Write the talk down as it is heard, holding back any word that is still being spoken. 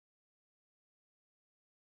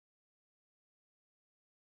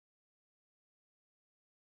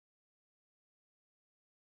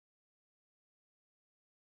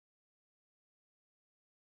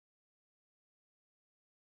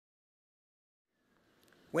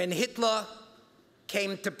When Hitler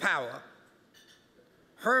came to power,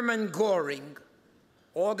 Hermann Göring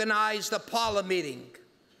organized a parlor meeting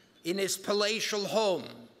in his palatial home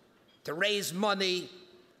to raise money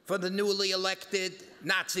for the newly elected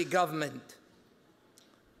Nazi government.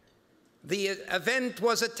 The event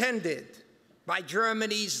was attended by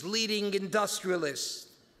Germany's leading industrialists.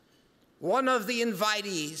 One of the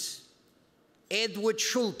invitees, Eduard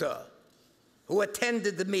Schulte, who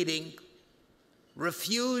attended the meeting,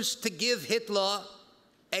 refused to give Hitler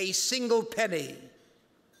a single penny.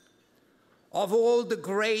 Of all the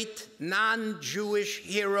great non-Jewish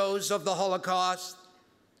heroes of the Holocaust,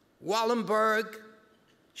 Wallenberg,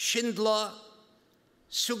 Schindler,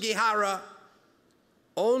 Sugihara,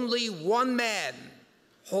 only one man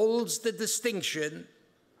holds the distinction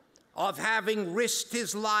of having risked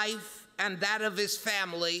his life and that of his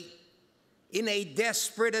family in a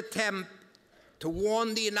desperate attempt to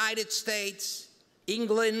warn the United States,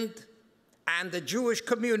 England, and the Jewish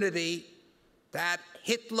community that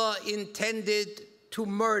Hitler intended to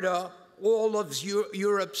murder all of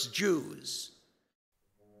Europe's Jews.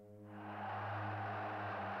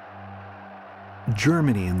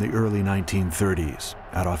 Germany in the early 1930s.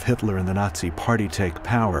 Adolf Hitler and the Nazi Party take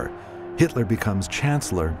power. Hitler becomes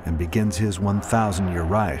chancellor and begins his 1,000-year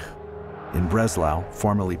Reich. In Breslau,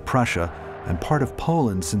 formerly Prussia, and part of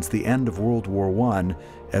Poland since the end of World War I,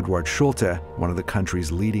 Eduard Schulte, one of the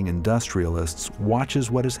country's leading industrialists, watches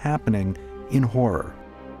what is happening in horror.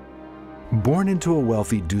 Born into a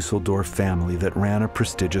wealthy Dusseldorf family that ran a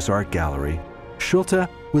prestigious art gallery, Schulte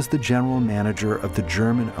was the general manager of the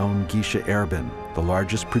German-owned Giesche Erben, the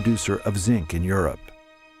largest producer of zinc in Europe.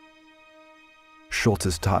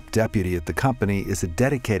 Schulte's top deputy at the company is a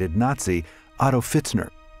dedicated Nazi, Otto Fitzner,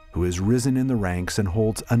 who has risen in the ranks and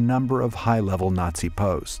holds a number of high-level Nazi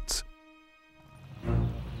posts.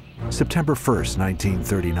 September 1st,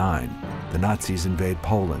 1939, the Nazis invade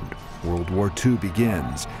Poland. World War II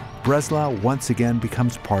begins. Breslau once again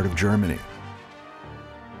becomes part of Germany.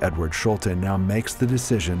 Eduard Schulte now makes the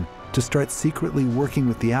decision to start secretly working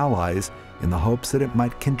with the Allies in the hopes that it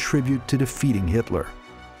might contribute to defeating Hitler.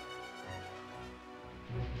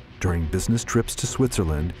 During business trips to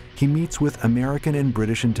Switzerland, he meets with American and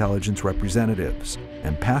British intelligence representatives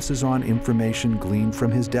and passes on information gleaned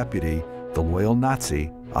from his deputy, the loyal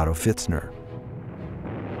Nazi, Otto Fitzner.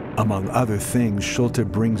 Among other things,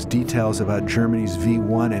 Schulte brings details about Germany's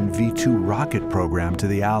V-1 and V-2 rocket program to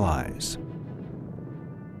the Allies.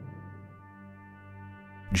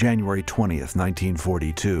 January 20th,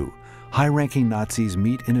 1942. High-ranking Nazis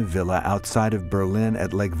meet in a villa outside of Berlin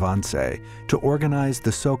at Lake Wannsee to organize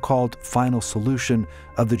the so-called final solution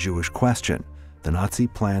of the Jewish question, the Nazi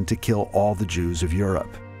plan to kill all the Jews of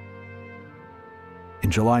Europe.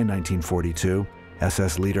 In July 1942,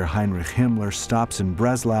 SS leader Heinrich Himmler stops in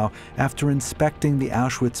Breslau after inspecting the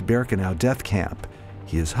Auschwitz-Birkenau death camp.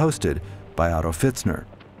 He is hosted by Otto Fitzner.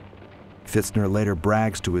 Fitzner later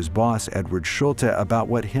brags to his boss, Eduard Schulte, about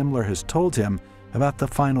what Himmler has told him about the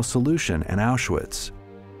final solution and Auschwitz.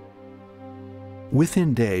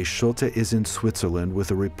 Within days, Schulte is in Switzerland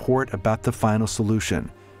with a report about the final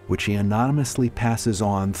solution, which he anonymously passes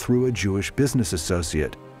on through a Jewish business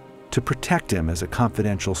associate to protect him as a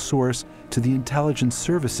confidential source to the intelligence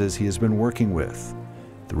services he has been working with.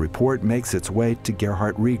 The report makes its way to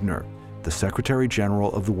Gerhard Riegner, the Secretary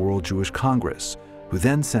General of the World Jewish Congress, who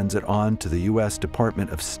then sends it on to the U.S.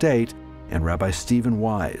 Department of State and Rabbi Stephen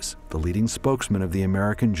Wise, the leading spokesman of the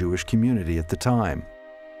American Jewish community at the time.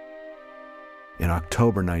 In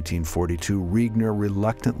October 1942, Riegner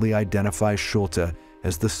reluctantly identifies Schulte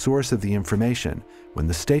as the source of the information when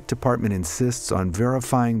the State Department insists on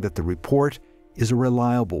verifying that the report is a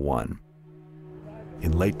reliable one.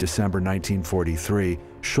 In late December 1943,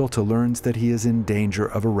 Schulte learns that he is in danger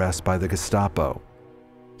of arrest by the Gestapo.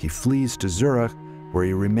 He flees to Zurich, where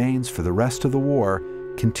he remains for the rest of the war,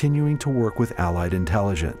 continuing to work with Allied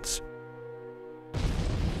intelligence.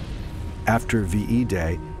 After VE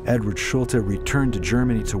Day, Eduard Schulte returned to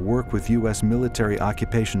Germany to work with U.S. military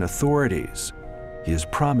occupation authorities. He is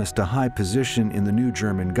promised a high position in the new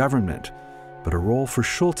German government, but a role for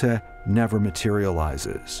Schulte never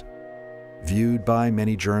materializes. Viewed by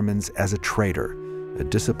many Germans as a traitor, a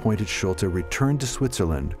disappointed Schulte returned to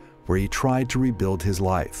Switzerland, where he tried to rebuild his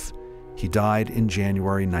life. He died in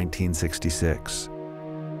January 1966.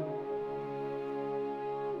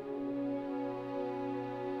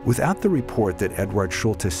 Without the report that Eduard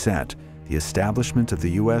Schulte sent, the establishment of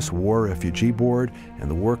the U.S. War Refugee Board and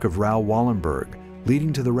the work of Raoul Wallenberg,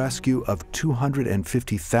 leading to the rescue of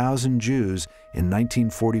 250,000 Jews in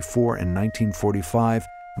 1944 and 1945,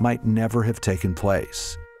 might never have taken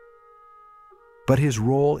place. but his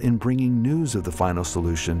role in bringing news of the final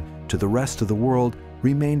solution to the rest of the world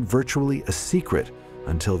remained virtually a secret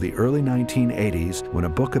until the early 1980s, when a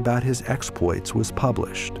book about his exploits was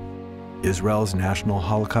published. Israel's National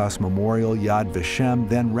Holocaust Memorial Yad Vashem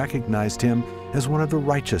then recognized him as one of the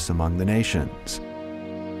righteous among the nations.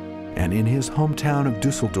 And in his hometown of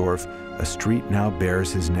Dusseldorf, a street now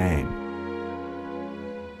bears his name.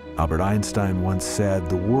 Albert Einstein once said,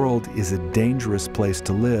 "The world is a dangerous place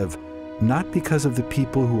to live, not because of the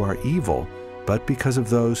people who are evil, but because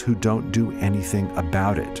of those who don't do anything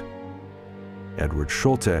about it." Eduard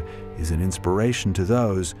Schulte is an inspiration to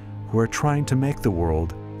those who are trying to make the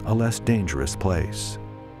world a less dangerous place.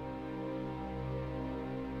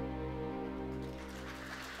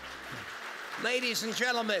 Ladies and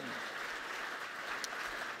gentlemen,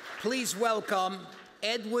 please welcome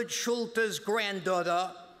Eduard Schulte's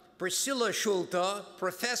granddaughter, Priscilla Schulte,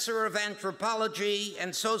 professor of anthropology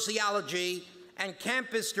and sociology and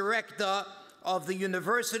campus director of the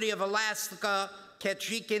University of Alaska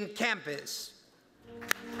Ketchikan campus.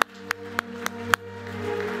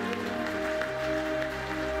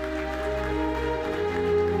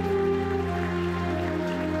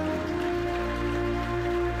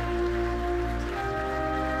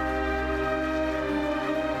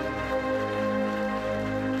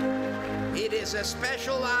 It is a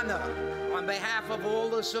special honor on behalf of all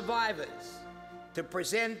the survivors to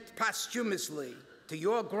present posthumously to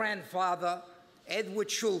your grandfather, Eduard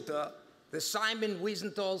Schulte, the Simon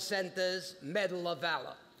Wiesenthal Center's Medal of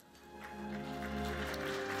Valor.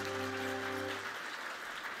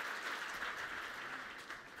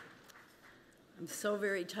 I'm so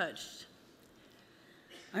very touched.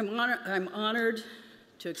 I'm honored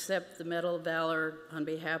to accept the Medal of Valor on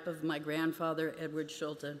behalf of my grandfather, Eduard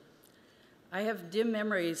Schulte. I have dim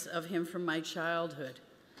memories of him from my childhood,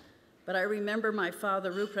 but I remember my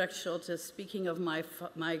father, Ruprecht Schulte, speaking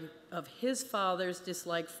of his father's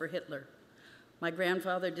dislike for Hitler. My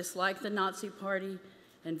grandfather disliked the Nazi Party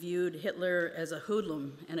and viewed Hitler as a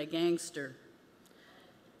hoodlum and a gangster.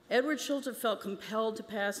 Eduard Schulte felt compelled to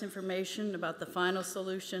pass information about the final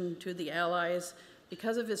solution to the Allies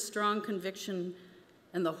because of his strong conviction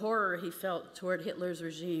and the horror he felt toward Hitler's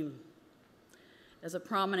regime. As a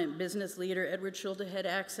prominent business leader, Eduard Schulte had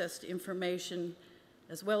access to information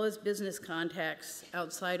as well as business contacts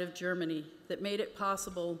outside of Germany that made it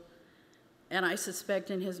possible, and I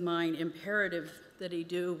suspect in his mind, imperative that he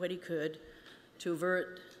do what he could to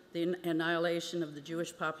avert the annihilation of the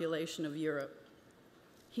Jewish population of Europe.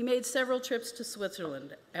 He made several trips to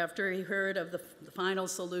Switzerland after he heard of the final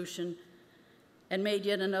solution and made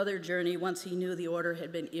yet another journey once he knew the order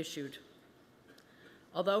had been issued.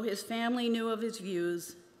 Although his family knew of his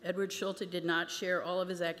views, Eduard Schulte did not share all of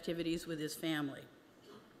his activities with his family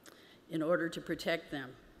in order to protect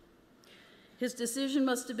them. His decision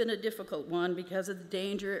must have been a difficult one because of the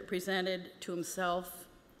danger it presented to himself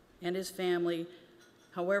and his family.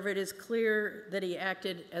 However, it is clear that he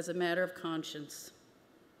acted as a matter of conscience.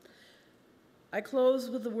 I close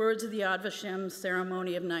with the words of the Yad Vashem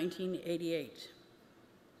ceremony of 1988.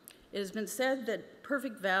 It has been said that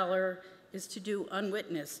perfect valor is to do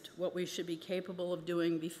unwitnessed what we should be capable of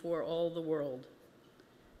doing before all the world.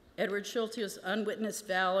 Eduard Schulte's unwitnessed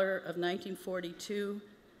valor of 1942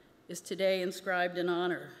 is today inscribed in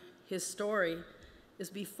honor. His story is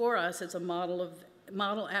before us as a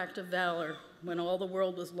model act of valor when all the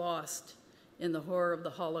world was lost in the horror of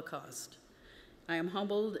the Holocaust. I am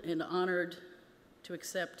humbled and honored to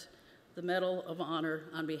accept the Medal of Honor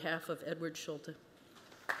on behalf of Eduard Schulte.